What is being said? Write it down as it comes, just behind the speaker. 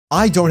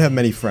I don't have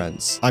many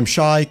friends. I'm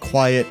shy,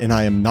 quiet, and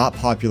I am not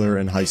popular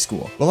in high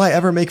school. Will I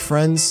ever make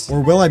friends,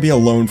 or will I be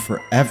alone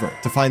forever?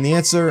 To find the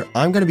answer,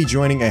 I'm going to be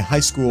joining a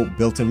high school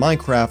built in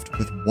Minecraft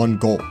with one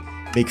goal: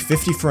 make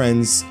 50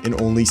 friends in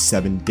only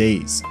 7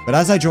 days. But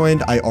as I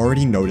joined, I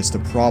already noticed a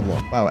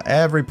problem. Wow,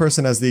 every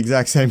person has the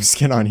exact same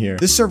skin on here.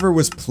 This server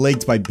was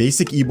plagued by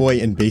basic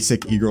e-boy and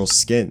basic e-girl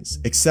skins,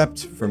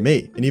 except for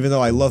me. And even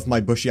though I love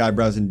my bushy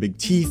eyebrows and big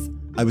teeth,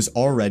 I was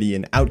already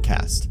an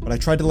outcast. But I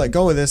tried to let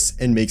go of this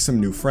and make some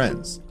new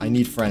friends. I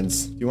need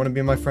friends. Do you want to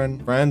be my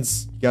friend?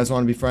 Friends? You guys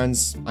want to be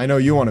friends? I know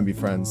you want to be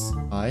friends.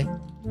 Hi.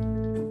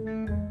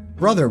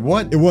 Brother,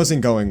 what? It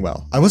wasn't going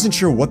well. I wasn't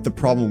sure what the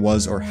problem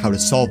was or how to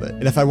solve it.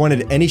 And if I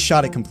wanted any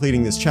shot at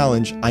completing this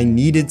challenge, I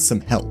needed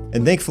some help.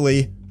 And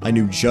thankfully, I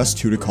knew just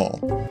who to call.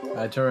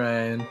 Hi,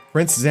 TheTerrain.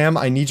 Prince Zam,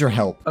 I need your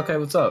help. Okay,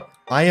 what's up?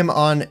 I am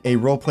on a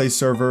roleplay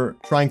server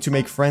trying to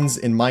make friends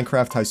in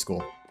Minecraft High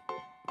School.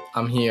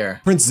 I'm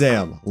here. Prince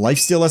Zam,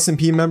 LifeSteal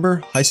SMP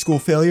member, high school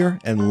failure,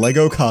 and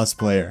Lego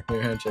cosplayer.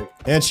 Your handshake.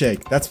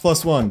 Handshake, that's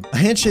 +1. A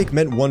handshake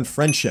meant one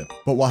friendship,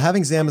 but while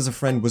having Zam as a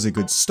friend was a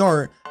good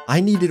start,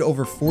 I needed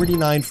over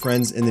 49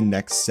 friends in the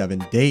next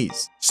 7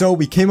 days. So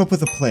we came up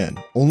with a plan.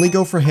 Only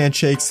go for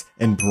handshakes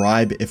and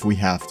bribe if we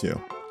have to.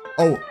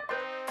 Oh,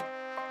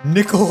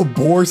 Nickel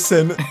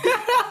Borson.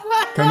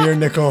 Come here,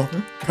 Nickel.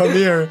 Come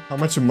here. How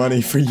much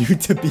money for you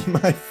to be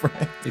my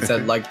friend? He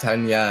said like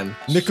 10 yen.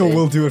 Nickel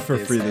will do it for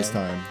free this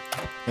time.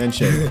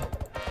 Handshake.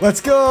 Let's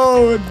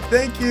go.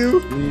 Thank you.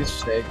 Please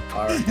shake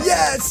our hand.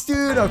 Yes,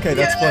 dude. Okay,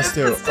 that's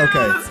 +2.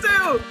 Okay. Let's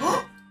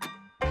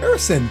do.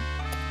 Harrison.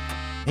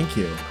 Thank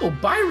you. Oh,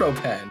 biro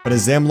pen. But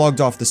as Zam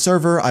logged off the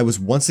server, I was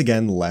once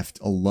again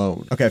left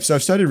alone. Okay, so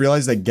I've started to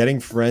realize that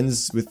getting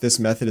friends with this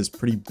method is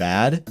pretty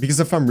bad, because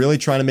if I'm really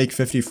trying to make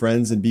 50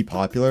 friends and be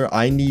popular,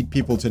 I need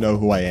people to know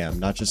who I am,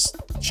 not just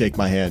shake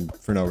my hand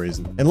for no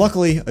reason. And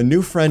luckily, a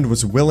new friend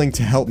was willing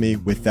to help me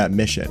with that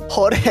mission.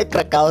 Jorge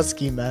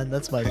Krakowski, man,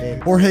 that's my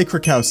name. Jorge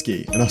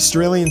Krakowski, an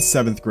Australian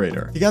 7th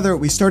grader. Together,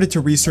 we started to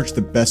research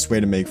the best way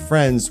to make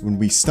friends when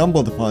we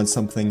stumbled upon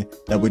something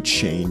that would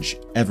change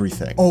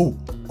everything.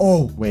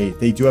 Oh, wait,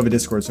 they do have a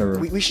Discord server.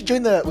 We should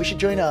join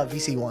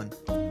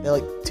VC1. There are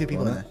like 2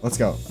 people in there. Let's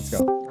go.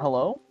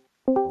 Hello?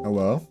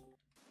 Hello?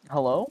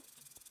 Hello?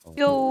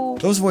 Yo.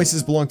 Those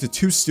voices belong to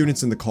 2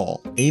 students in the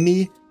call,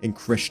 Amy and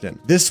Christian.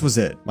 This was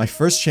it, my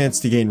first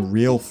chance to gain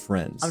real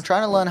friends. I'm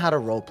trying to learn how to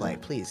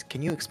roleplay. Please,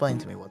 can you explain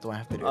to me what do I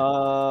have to do?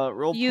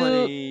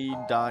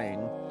 Roleplay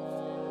dying.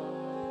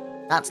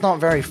 That's not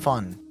very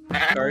fun.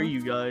 Sorry,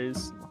 you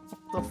guys.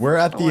 We're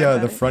at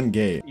the front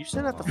gate. You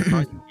said at the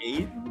front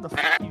gate? What the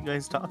f are you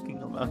guys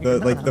talking about?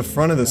 The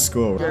front of the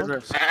school. You guys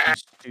are so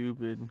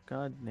stupid.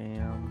 God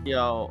damn.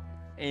 Yo,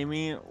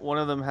 Amy, one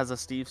of them has a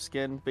Steve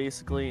skin,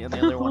 basically, and the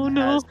other one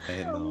has...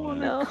 Oh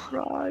no.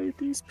 Cry.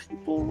 These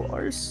people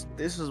are...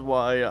 This is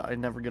why I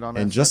never get on...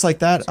 And just like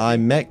that, I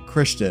met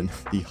Christian,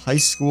 the high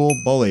school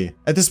bully.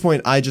 At this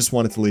point, I just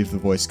wanted to leave the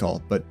voice call,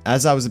 but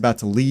as I was about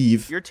to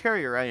leave... You're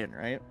TheTerrain,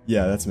 right?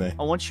 Yeah, that's me.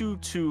 I want you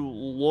to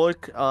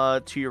look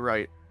to your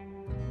right.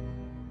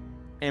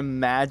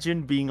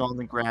 Imagine being on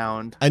the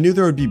ground. I knew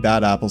there would be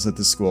bad apples at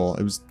this school.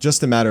 It was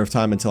just a matter of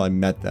time until I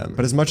met them.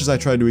 But as much as I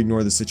tried to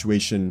ignore the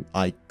situation,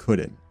 I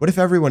couldn't. What if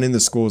everyone in the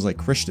school was like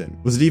Christian?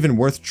 Was it even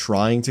worth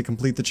trying to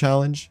complete the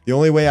challenge? The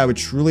only way I would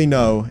truly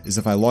know is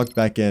if I logged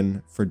back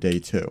in for day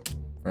 2.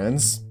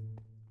 Friends?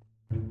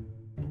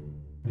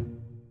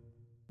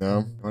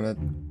 No? Wanna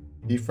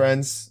be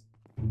friends?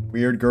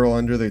 Weird girl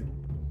under the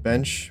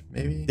bench,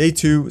 maybe? Day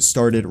 2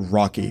 started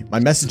rocky.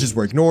 My messages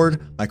were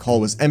ignored, my call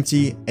was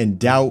empty, and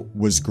doubt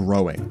was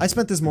growing. I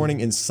spent this morning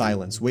in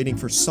silence, waiting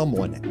for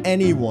someone,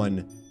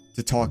 anyone,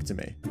 to talk to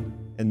me.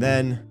 And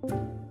then...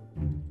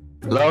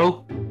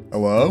 Hello?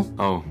 Hello?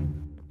 Oh.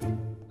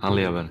 Han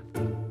lever.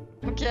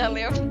 Okej, han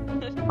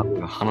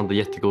lever. Han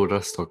hade jättegod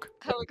röst dock.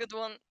 Have a good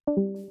one.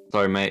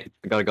 Sorry mate,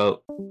 I gotta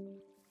go.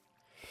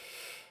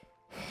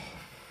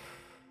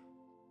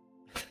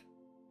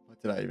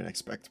 What did I even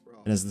expect, bro?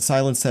 And as the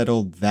silence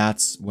settled,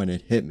 that's when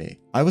it hit me.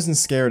 I wasn't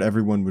scared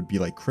everyone would be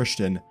like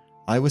Christian.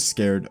 I was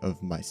scared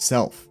of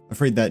myself.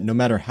 Afraid that no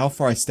matter how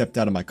far I stepped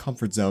out of my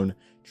comfort zone,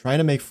 trying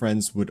to make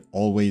friends would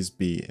always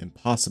be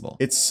impossible.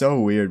 It's so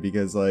weird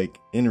because like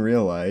in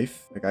real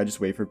life, like I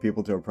just wait for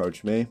people to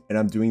approach me and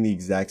I'm doing the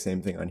exact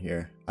same thing on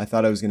here. I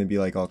thought I was going to be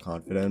like all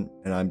confident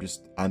and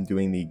I'm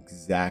doing the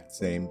exact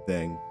same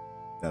thing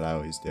that I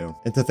always do.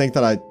 And to think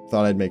that I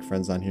thought I'd make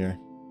friends on here.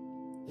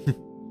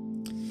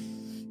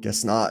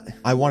 Guess not.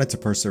 I wanted to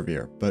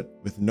persevere, but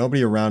with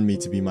nobody around me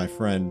to be my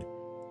friend,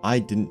 I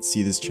didn't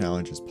see this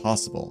challenge as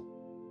possible.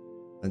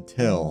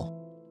 Until...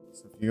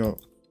 So if you go...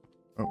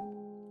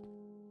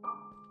 Oh.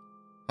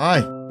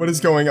 Hi, what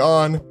is going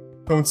on?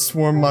 Don't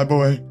swarm my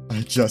boy.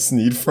 I just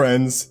need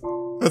friends.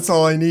 That's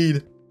all I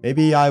need.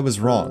 Maybe I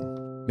was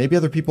wrong. Maybe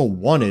other people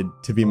wanted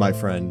to be my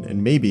friend,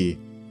 and maybe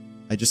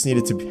I just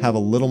needed to have a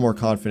little more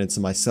confidence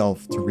in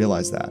myself to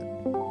realize that.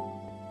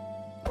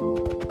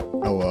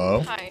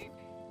 Hello? Hi.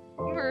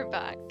 We're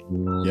back.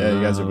 Yeah,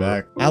 you guys are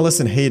back. Alice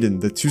and Hayden,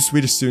 the 2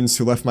 Swedish students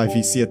who left my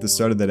VC at the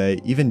start of the day,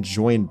 even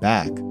joined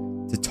back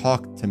to to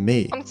talk to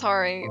me. I'm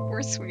sorry,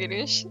 we're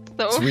Swedish.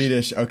 So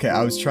Swedish. Okay,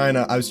 I was trying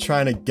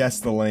to guess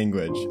the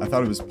language. I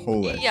thought it was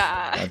Polish.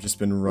 yeah. I've just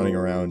been running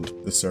around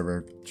the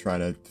server trying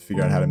to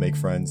figure out how to make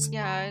friends.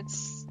 Yeah,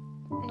 it's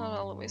not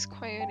always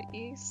quite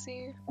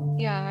easy.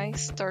 Yeah, I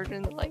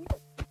started like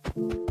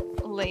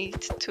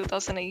late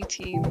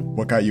 2018.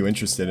 What got you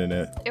interested in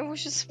it? It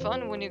was just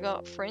fun when you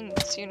got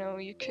friends, you know,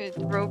 you could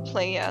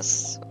roleplay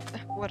as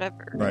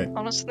whatever. Right.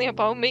 Honestly,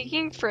 about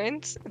making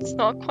friends, it's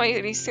not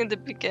quite easy in the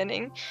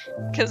beginning,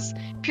 because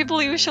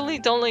people usually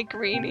don't like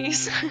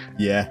greenies.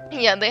 Yeah.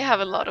 Yeah, they have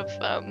a lot of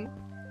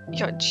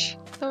judge.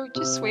 So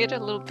just wait a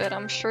little bit,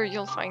 I'm sure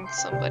you'll find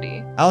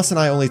somebody. Alice and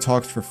I only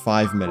talked for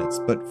 5 minutes,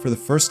 but for the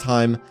first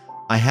time,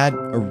 I had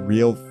a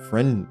real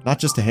friend. Not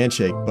just a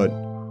handshake, but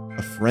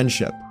a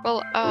friendship.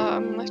 Well,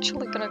 I'm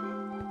actually gonna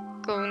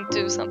go and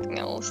do something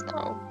else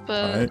now,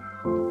 but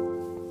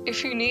Alright.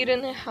 if you need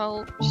any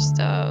help, just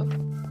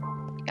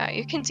yeah,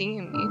 you can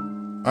DM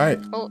me.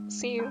 Alright. Well,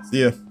 see you.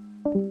 See ya.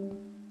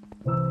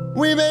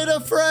 We made a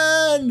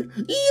friend!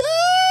 Yeah!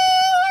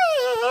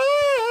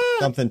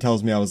 Something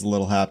tells me I was a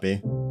little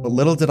happy. But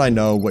little did I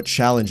know what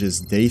challenges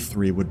day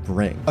 3 would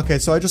bring. Okay,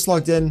 so I just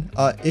logged in.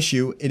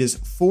 Issue, it is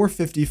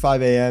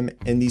 4:55 a.m.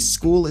 and the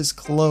school is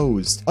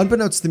closed.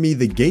 Unbeknownst to me,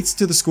 the gates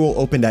to the school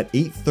opened at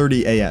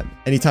 8:30 a.m.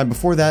 Anytime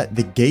before that,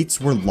 the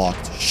gates were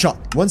locked shut.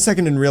 1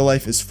 second in real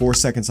life is 4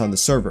 seconds on the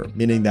server,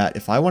 meaning that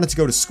if I wanted to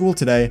go to school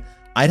today,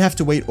 I'd have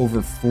to wait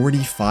over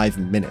 45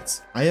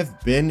 minutes. I have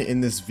been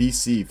in this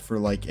VC for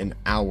like an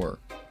hour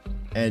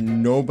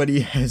and nobody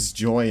has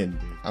joined.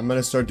 I'm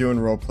gonna start doing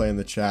roleplay in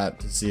the chat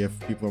to see if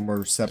people are more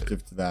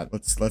receptive to that.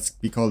 Let's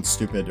be called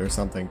stupid or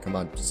something. Come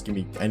on, just give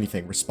me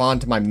anything.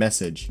 Respond to my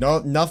message. No,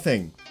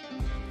 nothing.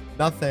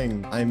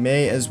 Nothing. I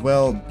may as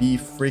well be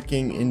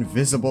freaking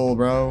invisible,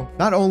 bro.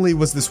 Not only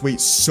was this wait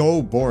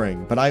so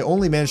boring, but I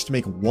only managed to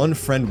make one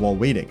friend while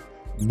waiting.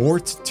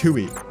 Mort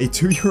Tui, a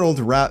 2-year-old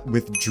rat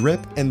with drip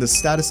and the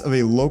status of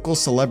a local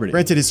celebrity.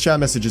 Granted, his chat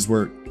messages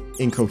were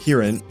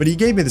incoherent, but he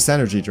gave me this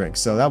energy drink,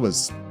 so that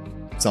was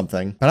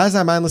something. But as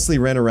I mindlessly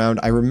ran around,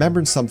 I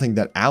remembered something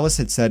that Alice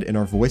had said in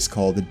our voice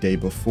call the day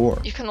before.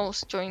 You can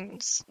also join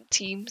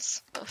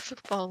teams of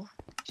football,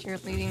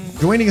 cheerleading.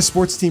 Joining a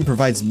sports team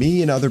provides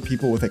me and other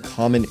people with a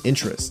common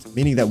interest,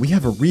 meaning that we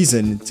have a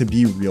reason to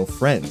be real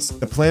friends.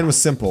 The plan was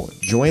simple: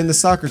 join the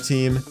soccer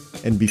team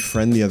and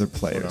befriend the other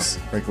players.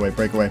 Break away,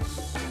 break away.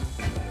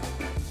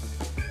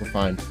 We're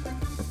fine.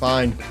 We're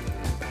fine.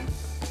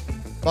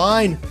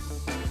 Fine.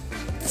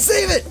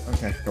 Save it!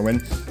 Okay, go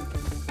in.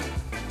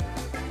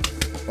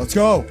 Let's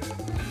go.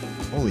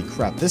 Holy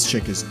crap, this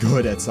chick is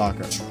good at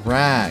soccer.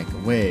 Drag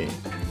away.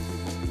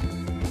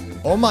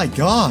 Oh my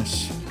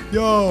gosh.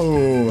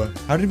 Yo.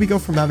 How did we go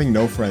from having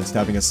no friends to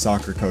having a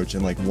soccer coach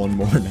in like one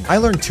morning? I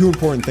learned 2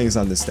 important things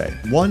on this day.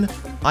 1,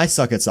 I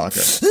suck at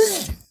soccer.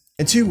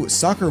 And 2,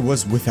 soccer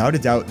was without a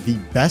doubt the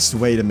best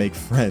way to make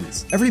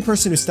friends. Every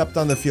person who stepped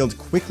on the field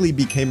quickly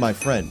became my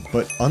friend,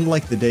 but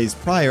unlike the days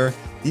prior,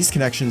 these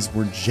connections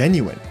were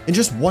genuine. In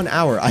just 1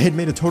 hour, I had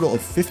made a total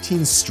of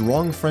 15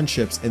 strong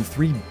friendships and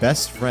 3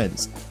 best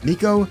friends: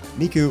 Miko,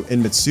 Miku,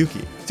 and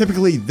Mitsuki.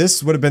 Typically,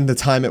 this would have been the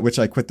time at which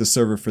I quit the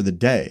server for the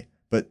day,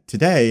 but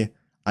today,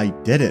 I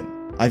didn't.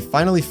 I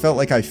finally felt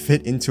like I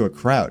fit into a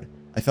crowd.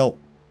 I felt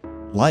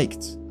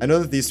liked. I know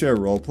that these 2 are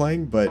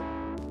role-playing, but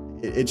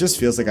it just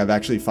feels like I've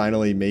actually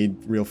finally made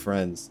real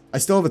friends. I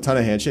still have a ton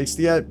of handshakes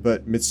to get,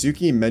 but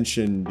Mitsuki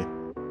mentioned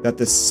that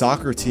the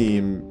soccer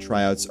team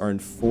tryouts are in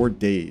 4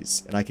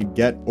 days, and I could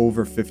get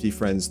over 50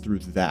 friends through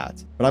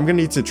that. But I'm gonna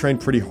need to train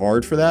pretty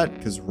hard for that,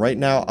 because right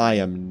now I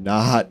am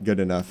not good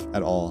enough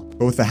at all.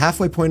 But with the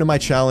halfway point of my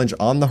challenge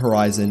on the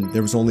horizon,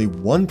 there was only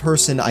one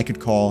person I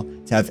could call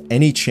to have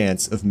any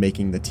chance of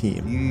making the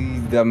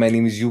team. My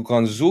name is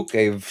Yukon Zuk.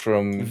 I'm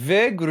from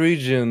Veg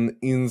region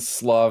in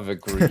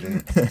Slavic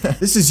region.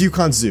 This is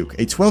Yukon Zuk,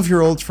 a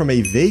 12-year-old from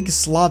a vague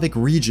Slavic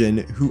region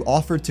who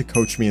offered to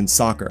coach me in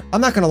soccer.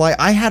 I'm not gonna lie,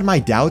 I had my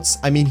doubts.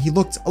 I mean, he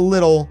looked a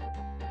little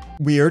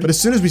weird, but as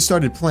soon as we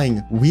started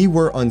playing, we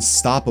were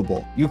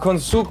unstoppable. Yukon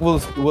Zuk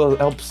will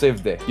help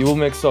save day. You will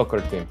make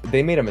soccer team.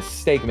 They made a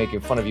mistake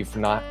making fun of you for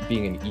not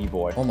being an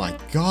e-boy. Oh my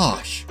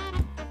gosh.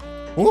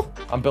 Ooh.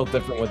 I'm built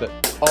different with it.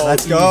 Oh,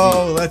 let's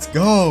go, let's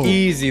go.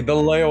 Easy, the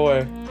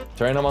layaway.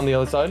 Train him on the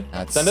other side.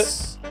 That's... Send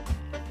it.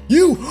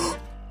 You!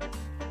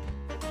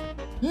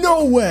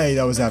 No way!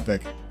 That was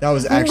epic. That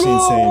was actually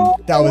insane.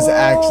 That was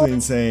actually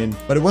insane.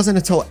 But it wasn't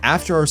until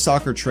after our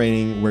soccer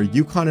training where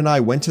Yukon and I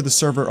went to the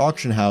server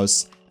auction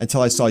house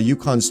until I saw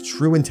Yukon's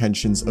true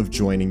intentions of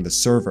joining the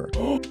server.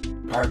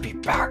 Kirby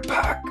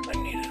backpack.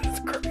 I needed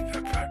a Kirby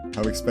backpack.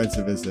 How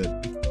expensive is it?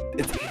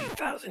 It's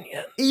 80,000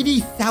 yen.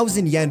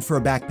 80,000 yen for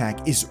a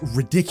backpack is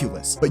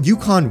ridiculous, but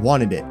Yukon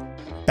wanted it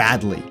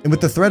badly. And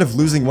with the threat of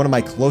losing one of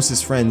my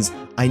closest friends,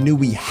 I knew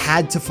we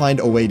had to find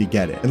a way to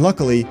get it. And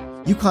luckily,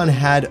 Yukon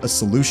had a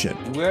solution.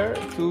 Where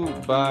to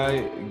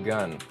buy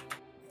gun?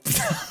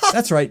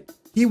 That's right.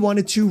 He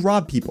wanted to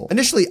rob people.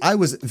 Initially, I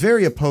was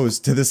very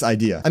opposed to this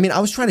idea. I mean,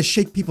 I was trying to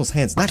shake people's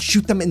hands, not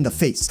shoot them in the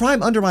face.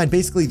 Crime undermined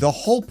basically the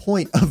whole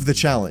point of the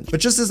challenge. But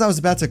just as I was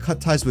about to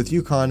cut ties with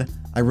Yukon,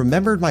 I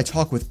remembered my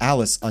talk with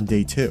Alice on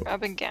day 2.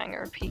 I've been gang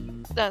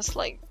RP. That's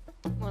like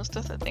most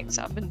of the things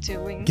I've been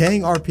doing.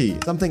 Gang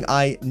RP, something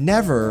I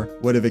never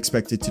would have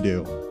expected to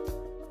do.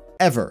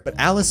 Ever. But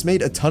Alice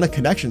made a ton of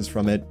connections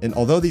from it, and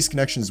although these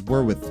connections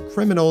were with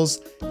criminals,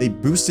 they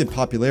boosted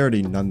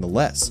popularity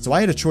nonetheless. So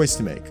I had a choice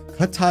to make.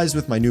 Cut ties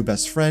with my new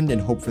best friend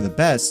and hope for the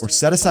best, or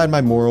set aside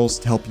my morals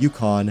to help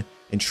Yukon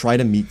and try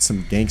to meet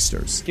some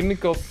gangsters. Give me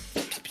go.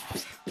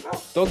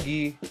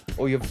 Doggy.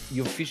 Oh, your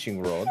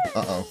fishing rod.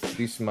 Uh-oh.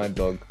 This is my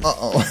dog.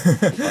 Uh-oh.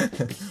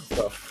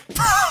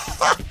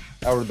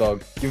 Our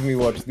dog. Give me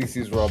watch. This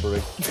is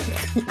robbery.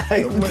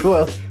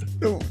 Well,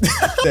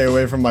 Stay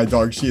away from my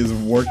dog. She is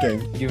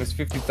working. Give us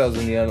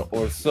 50,000 yen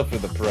or suffer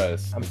the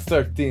price. I'm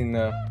 13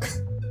 now.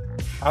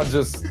 I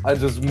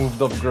just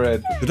moved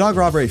upgrade. The dog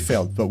robbery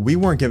failed, but we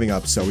weren't giving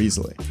up so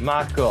easily.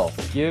 Michael,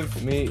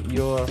 give me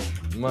your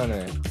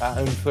money.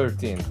 I'm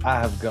 13. I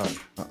have gun.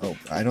 Uh-oh.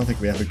 I don't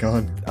think we have a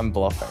gun. I'm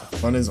bluffing.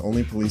 Fun is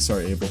only police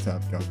are able to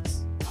have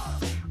guns.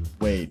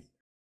 Wait.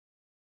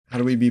 How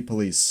do we beat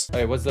police?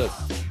 Hey, what's this?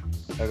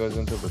 That goes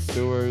into the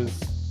sewers.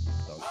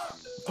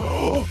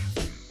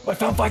 I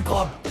found Fight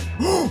Club!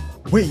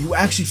 Wait, you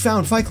actually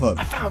found Fight Club?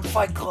 I found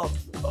Fight Club!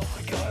 Oh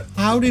my god.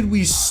 How did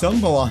we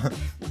stumble on?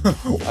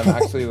 I'm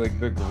actually like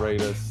the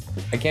greatest.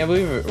 I can't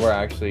believe we're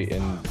actually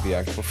in the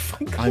actual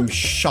Fight Club. I'm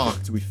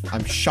shocked you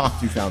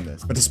found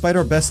this. But despite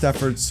our best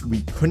efforts,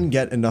 we couldn't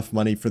get enough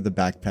money for the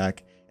backpack,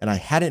 and I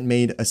hadn't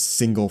made a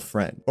single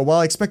friend. But while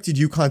I expected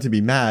Yukon to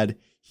be mad,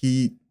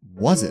 he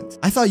wasn't.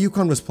 I thought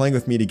Yukon was playing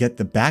with me to get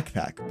the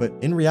backpack, but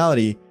in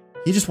reality,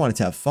 he just wanted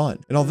to have fun.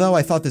 And although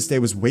I thought this day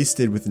was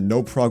wasted with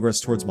no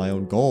progress towards my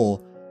own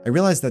goal, I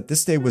realized that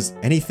this day was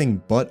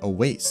anything but a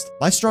waste.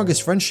 My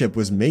strongest friendship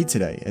was made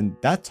today, and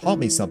that taught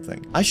me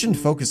something. I shouldn't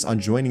focus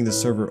on joining the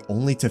server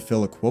only to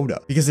fill a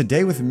quota, because a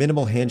day with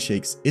minimal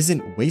handshakes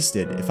isn't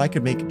wasted if I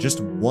could make just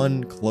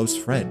one close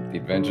friend. The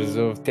adventures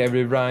of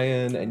Terry,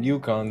 Ryan, and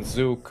Yukon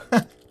Zook.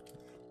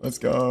 Let's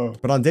go.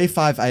 But on day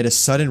 5, I had a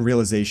sudden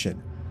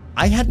realization.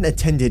 I hadn't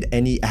attended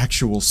any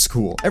actual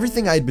school.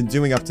 Everything I had been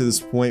doing up to this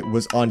point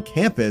was on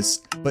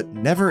campus, but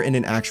never in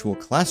an actual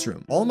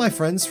classroom. All my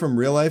friends from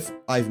real life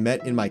I've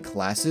met in my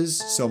classes,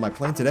 so my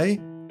plan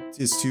today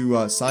is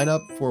to sign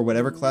up for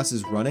whatever class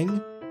is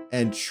running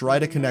and try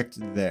to connect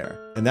there.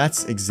 And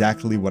that's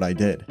exactly what I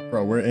did.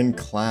 Bro, we're in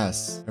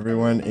class.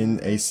 Everyone in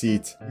a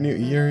seat.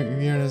 You're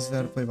knows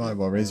how to play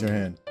volleyball. Raise your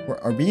hand.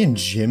 Are we in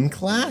gym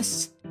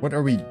class? What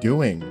are we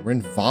doing? We're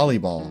in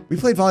volleyball. We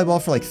played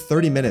volleyball for like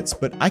 30 minutes,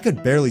 but I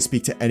could barely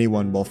speak to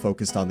anyone while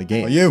focused on the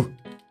game. Oh, you!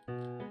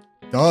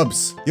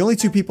 Dubs. The only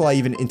 2 people I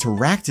even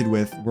interacted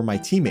with were my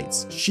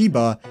teammates,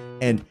 Sheba,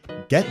 and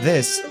get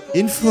this,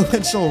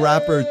 influential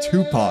rapper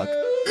Tupac.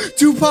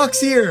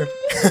 Tupac's here!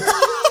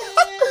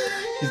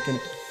 He's gonna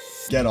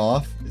get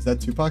off. Is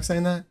that Tupac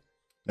saying that?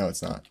 No,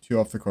 it's not. 2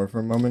 off the court for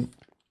a moment.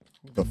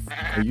 Who the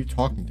f are you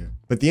talking to?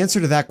 But the answer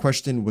to that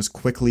question was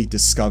quickly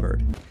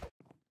discovered.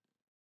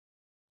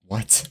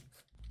 What?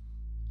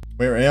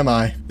 Where am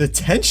I?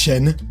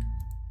 Detention?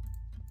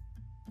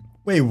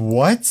 Wait,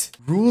 what?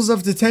 Rules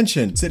of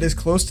detention. Sit as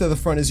close to the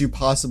front as you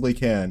possibly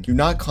can. Do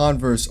not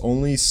converse,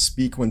 only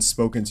speak when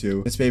spoken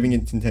to. Misbehaving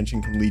in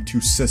detention can lead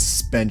to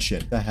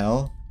suspension. The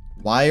hell?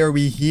 Why are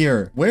we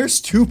here?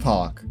 Where's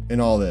Tupac in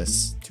all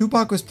this?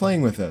 Tupac was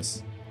playing with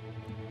us.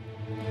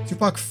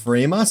 Tupac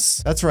frame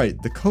us? That's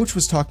right, the coach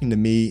was talking to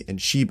me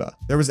and Sheba.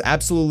 There was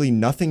absolutely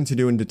nothing to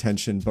do in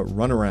detention but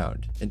run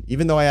around. And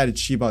even though I added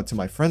Sheba to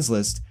my friends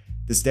list,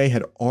 this day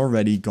had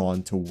already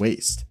gone to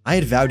waste. I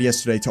had vowed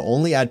yesterday to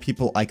only add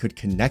people I could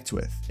connect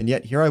with, and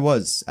yet here I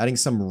was, adding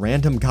some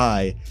random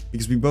guy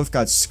because we both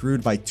got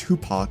screwed by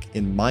Tupac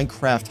in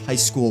Minecraft high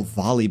school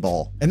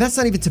volleyball. And that's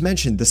not even to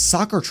mention, the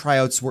soccer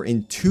tryouts were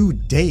in 2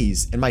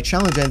 days, and my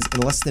challenge ends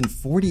in less than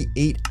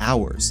 48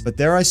 hours. But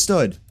there I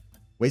stood,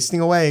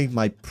 wasting away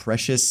my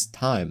precious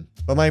time.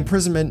 But my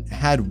imprisonment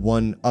had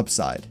one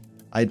upside.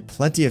 I had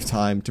plenty of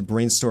time to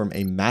brainstorm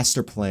a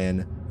master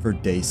plan for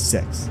day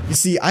 6. You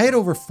see, I had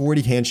over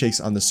 40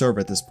 handshakes on the server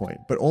at this point,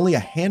 but only a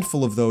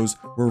handful of those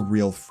were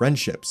real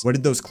friendships. What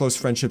did those close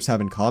friendships have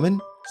in common?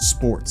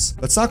 Sports.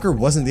 But soccer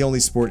wasn't the only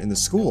sport in the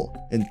school,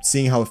 and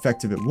seeing how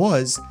effective it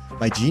was,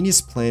 my genius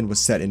plan was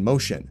set in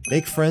motion.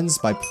 Make friends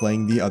by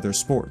playing the other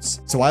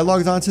sports. So I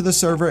logged onto the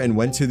server and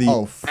went to the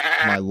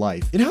my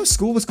life. You know how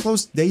school was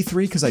closed day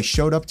 3 because I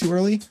showed up too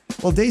early?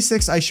 Well, day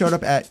 6 I showed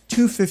up at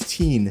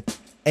 2:15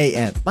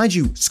 a.m. Mind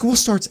you, school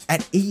starts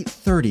at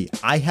 8:30.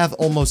 I have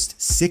almost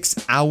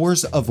 6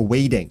 hours of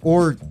waiting.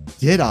 Or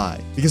did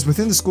I? Because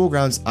within the school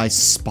grounds, I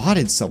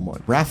spotted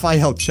someone.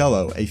 Raphael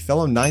Cello, a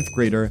fellow 9th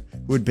grader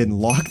who had been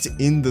locked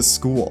in the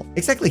school.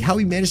 Exactly how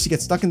he managed to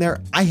get stuck in there,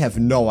 I have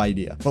no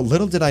idea. But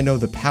little did I know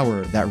the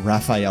power that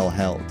Raphael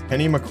held.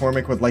 Penny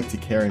McCormick would like to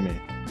carry me.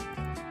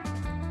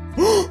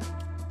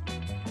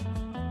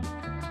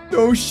 No!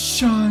 no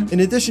shot.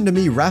 In addition to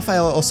me,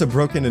 Raphael also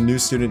broke in a new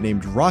student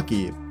named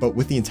Rocky, but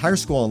with the entire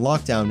school on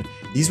lockdown,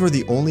 these were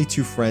the only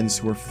 2 friends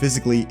who were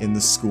physically in the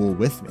school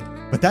with me.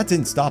 But that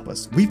didn't stop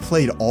us. We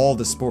played all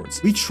the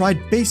sports. We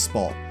tried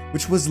baseball,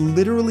 which was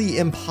literally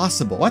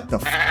impossible. What the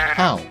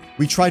how?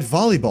 We tried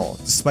volleyball,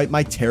 despite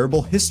my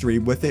terrible history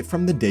with it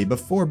from the day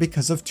before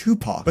because of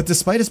Tupac. But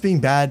despite us being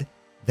bad,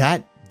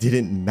 that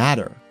didn't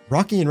matter.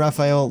 Rocky and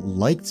Raphael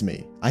liked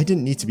me. I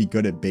didn't need to be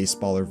good at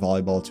baseball or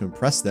volleyball to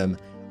impress them.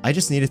 I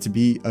just needed to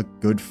be a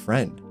good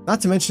friend.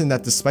 Not to mention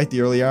that despite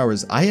the early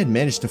hours, I had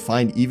managed to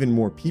find even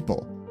more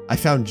people. I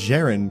found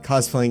Jaren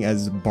cosplaying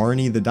as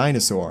Barney the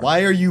dinosaur.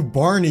 Why are you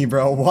Barney,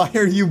 bro? Why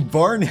are you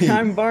Barney?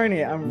 I'm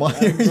Barney. Why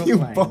are you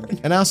Barney?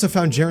 And I also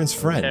found Jaren's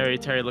friend.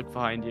 Terry, look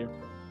behind you.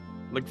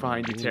 Look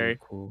behind you, Terry.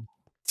 Cool.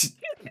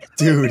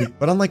 Dude.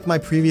 But unlike my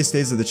previous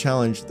days of the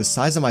challenge, the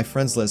size of my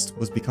friends list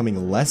was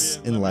becoming less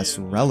and less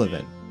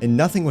relevant. And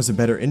nothing was a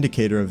better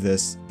indicator of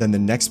this than the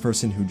next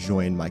person who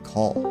joined my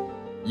call.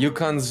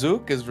 Yukon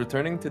Zook is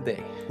returning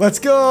today. Let's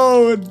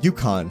go!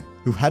 Yukon,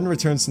 who hadn't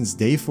returned since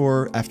day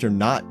 4 after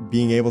not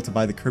being able to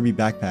buy the Kirby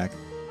backpack,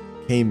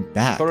 came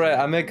back. Alright,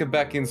 I make it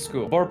back in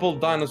school. Purple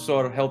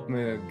dinosaur helped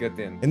me get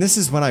in. And this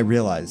is when I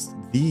realized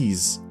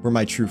these were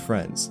my true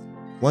friends.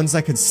 Ones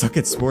I could suck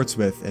at sports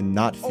with and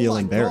not feel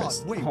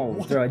embarrassed. Wait,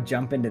 throw a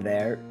jump into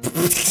there.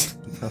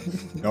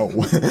 No.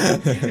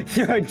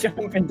 Throw a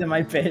jump into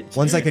my pitch.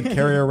 Ones I could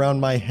carry around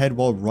my head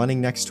while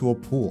running next to a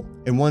pool.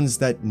 And ones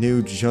that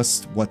knew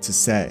just what to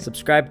say.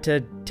 Subscribe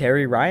to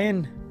Terry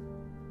Ryan?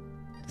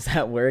 Does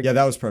that work? Yeah,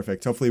 that was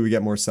perfect. Hopefully we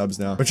get more subs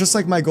now. But just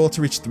like my goal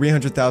to reach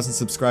 300,000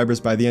 subscribers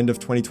by the end of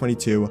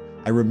 2022,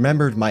 I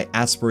remembered my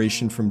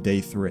aspiration from day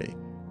 3.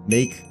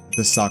 Make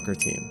the soccer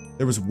team.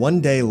 There was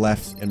 1 day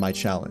left in my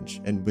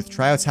challenge, and with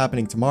tryouts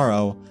happening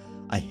tomorrow,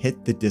 I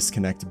hit the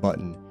disconnect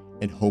button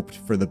and hoped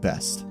for the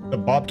best. The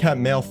Bobcat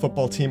male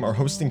football team are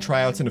hosting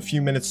tryouts in a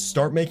few minutes.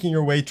 Start making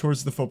your way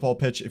towards the football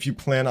pitch if you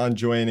plan on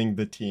joining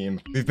the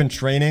team. We've been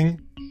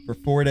training for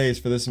 4 days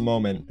for this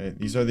moment. Okay,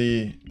 these are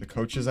the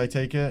coaches, I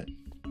take it.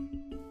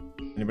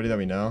 Anybody that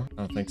we know?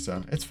 I don't think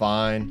so. It's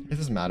fine. It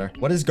doesn't matter.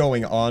 What is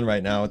going on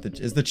right now?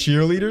 Is the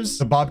cheerleaders?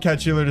 The Bobcat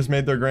cheerleaders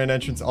made their grand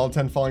entrance, all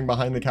 10 falling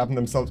behind the captain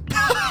themselves.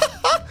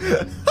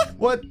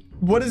 What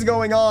is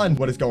going on?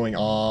 What is going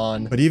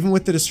on? But even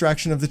with the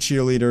distraction of the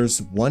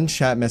cheerleaders, one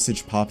chat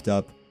message popped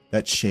up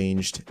that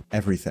changed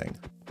everything.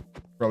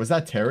 Bro, is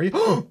that Terry?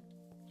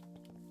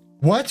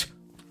 What?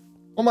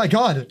 Oh my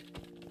god.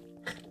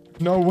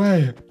 No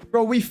way.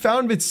 Bro, we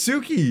found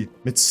Mitsuki.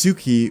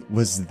 Mitsuki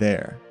was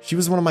there. She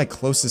was one of my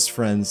closest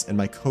friends and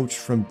my coach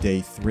from day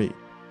 3.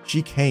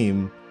 She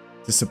came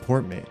to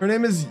support me. Her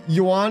name is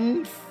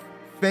Yuan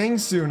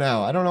Fangsu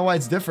now. I don't know why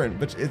it's different,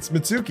 but it's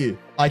Mitsuki.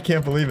 I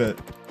can't believe it.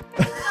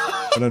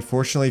 But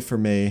unfortunately for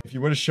me, if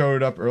you would have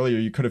showed up earlier,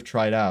 you could have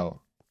tried out.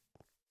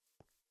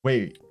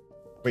 Wait,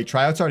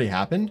 tryouts already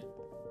happened?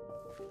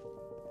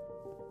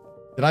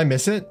 Did I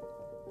miss it?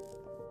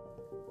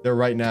 They're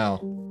right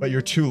now, but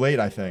you're too late,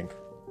 I think.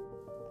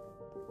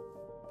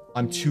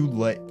 I'm too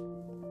late.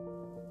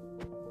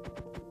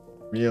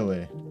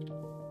 Really?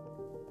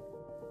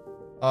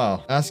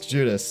 Oh, ask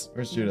Judas.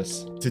 Where's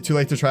Judas? Is it too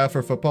late to try out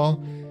for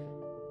football?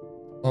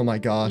 Oh my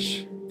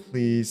gosh,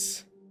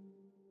 please.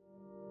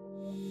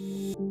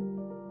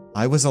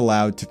 I was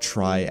allowed to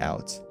try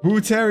out.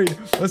 Woo, Terry,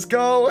 let's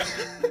go. I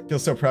feel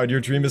so proud. Your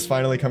dream is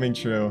finally coming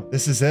true.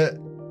 This is it.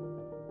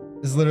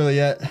 This is literally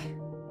it.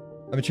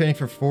 I've been training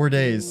for 4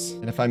 days.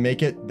 And if I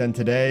make it, then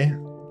today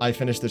I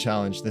finish the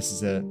challenge. This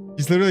is it.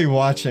 She's literally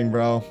watching,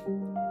 bro.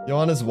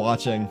 Joanna's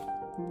watching.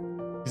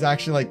 She's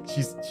actually like,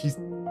 she's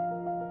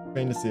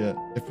waiting to see it.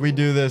 If we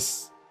do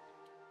this,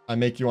 I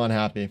make you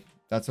unhappy.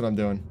 That's what I'm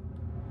doing.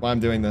 Why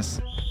I'm doing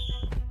this.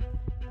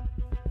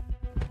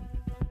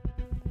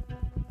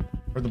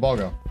 Where'd the ball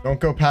go? Don't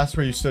go past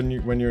where you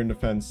stood when you're in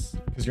defense,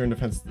 because you're in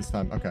defense this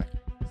time. Okay.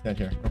 Stand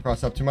here. Don't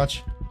cross up too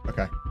much.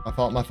 Okay. My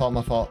fault, my fault,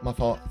 my fault, my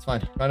fault. It's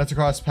fine. Try not to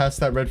cross past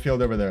that red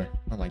field over there.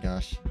 Oh my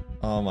gosh.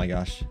 Oh my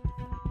gosh.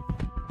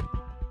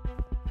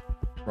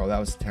 Bro, that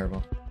was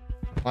terrible.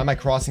 Why am I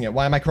crossing it?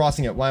 Why am I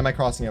crossing it? Why am I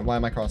crossing it? Why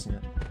am I crossing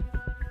it?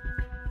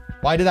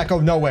 Why did that go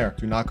nowhere?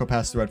 Do not go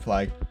past the red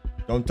flag.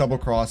 Don't double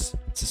cross.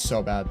 This is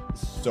so bad.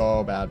 This is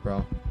so bad,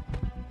 bro.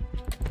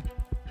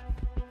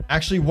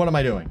 Actually, what am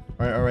I doing?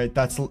 All right,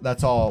 that's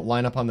all.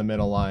 Line up on the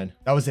middle line.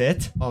 That was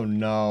it? Oh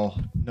no.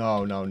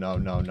 No, no, no,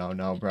 no, no,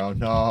 no, bro.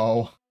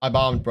 No. I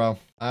bombed, bro.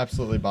 I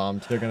absolutely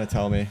bombed. They're gonna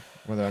tell me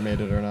whether I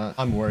made it or not.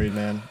 I'm worried,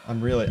 man.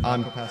 I'm worried.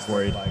 I'm really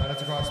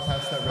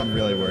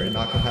worried.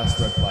 Not go past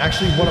the red flag.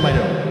 Actually, what am I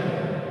doing?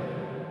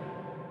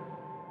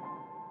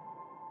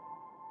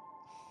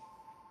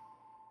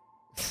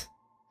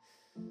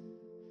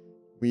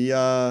 We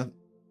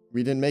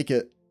didn't make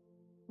it.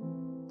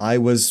 I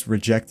was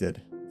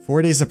rejected.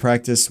 4 days of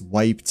practice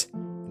wiped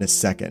in a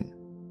second.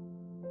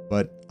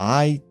 But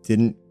I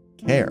didn't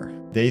care.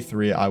 Day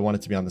 3, I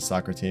wanted to be on the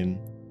soccer team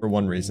for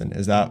one reason,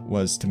 is that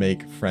was to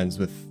make friends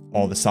with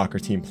all the soccer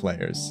team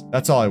players.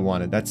 That's all I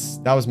wanted.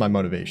 That was my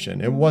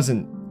motivation. It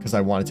wasn't because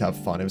I wanted to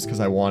have fun. It was because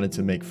I wanted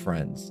to make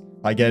friends.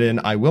 If I get in,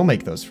 I will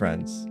make those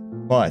friends.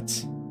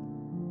 But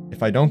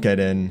if I don't get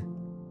in,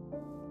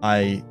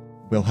 I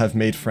will have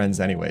made friends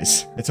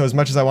anyways. And so as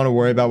much as I want to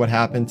worry about what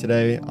happened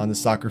today on the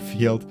soccer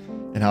field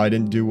and how I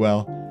didn't do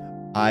well,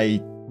 I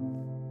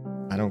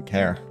don't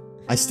care.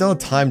 I still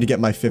had time to get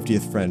my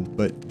 50th friend,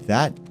 but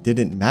that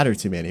didn't matter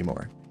to me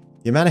anymore.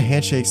 The amount of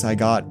handshakes I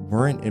got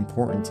weren't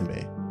important to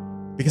me.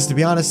 Because to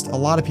be honest, a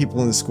lot of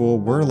people in the school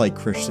were like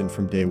Christian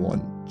from day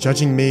one,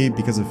 judging me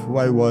because of who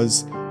I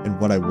was and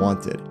what I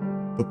wanted.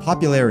 But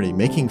popularity,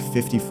 making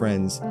 50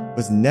 friends,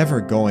 was never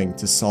going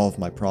to solve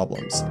my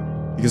problems.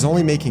 Because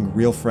only making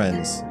real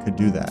friends could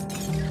do that.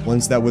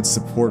 Ones that would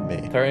support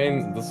me.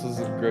 Terrain, this was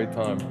a great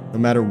time. No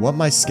matter what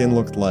my skin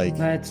looked like.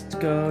 Let's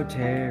go,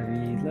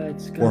 Terry.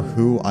 Let's go. Or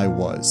who I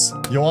was.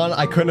 Yoan,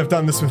 I couldn't have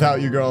done this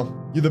without you, girl.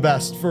 You're the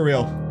best, for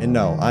real. And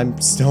no, I'm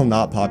still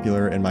not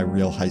popular in my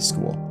real high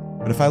school.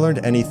 But if I learned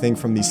anything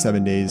from these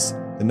 7 days,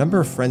 the number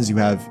of friends you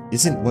have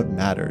isn't what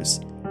matters.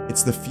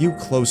 It's the few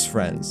close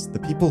friends, the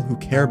people who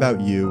care about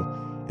you,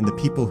 and the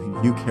people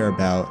who you care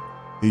about,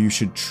 who you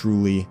should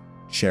truly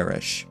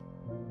cherish.